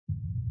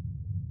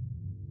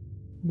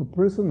The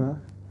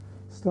Prisoner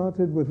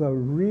started with a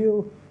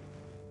real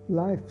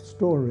life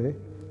story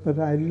that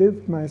I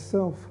lived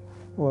myself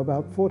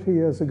about 40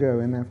 years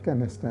ago in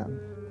Afghanistan.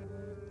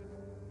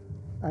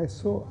 I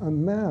saw a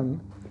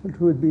man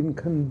who had been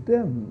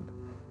condemned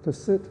to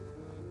sit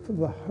for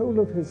the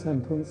whole of his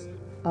sentence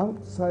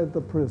outside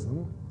the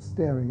prison,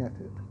 staring at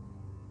it.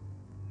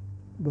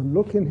 The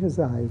look in his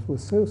eyes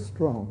was so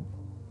strong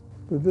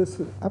that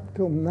this, up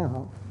till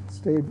now,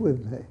 stayed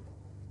with me.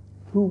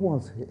 Who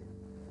was he?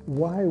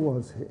 Why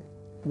was he?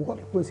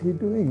 What was he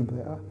doing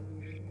there?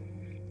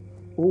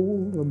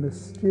 All the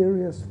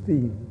mysterious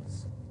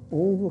themes,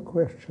 all the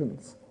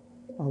questions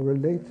are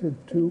related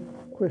to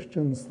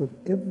questions that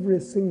every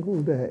single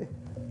day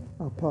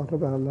are part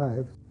of our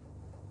lives.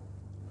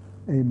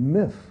 A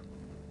myth,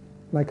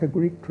 like a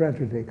Greek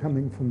tragedy,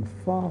 coming from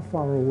far,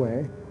 far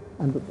away,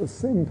 and at the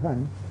same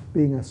time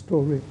being a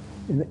story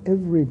in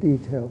every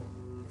detail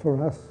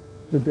for us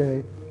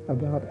today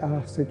about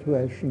our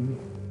situation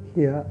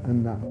here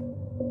and now.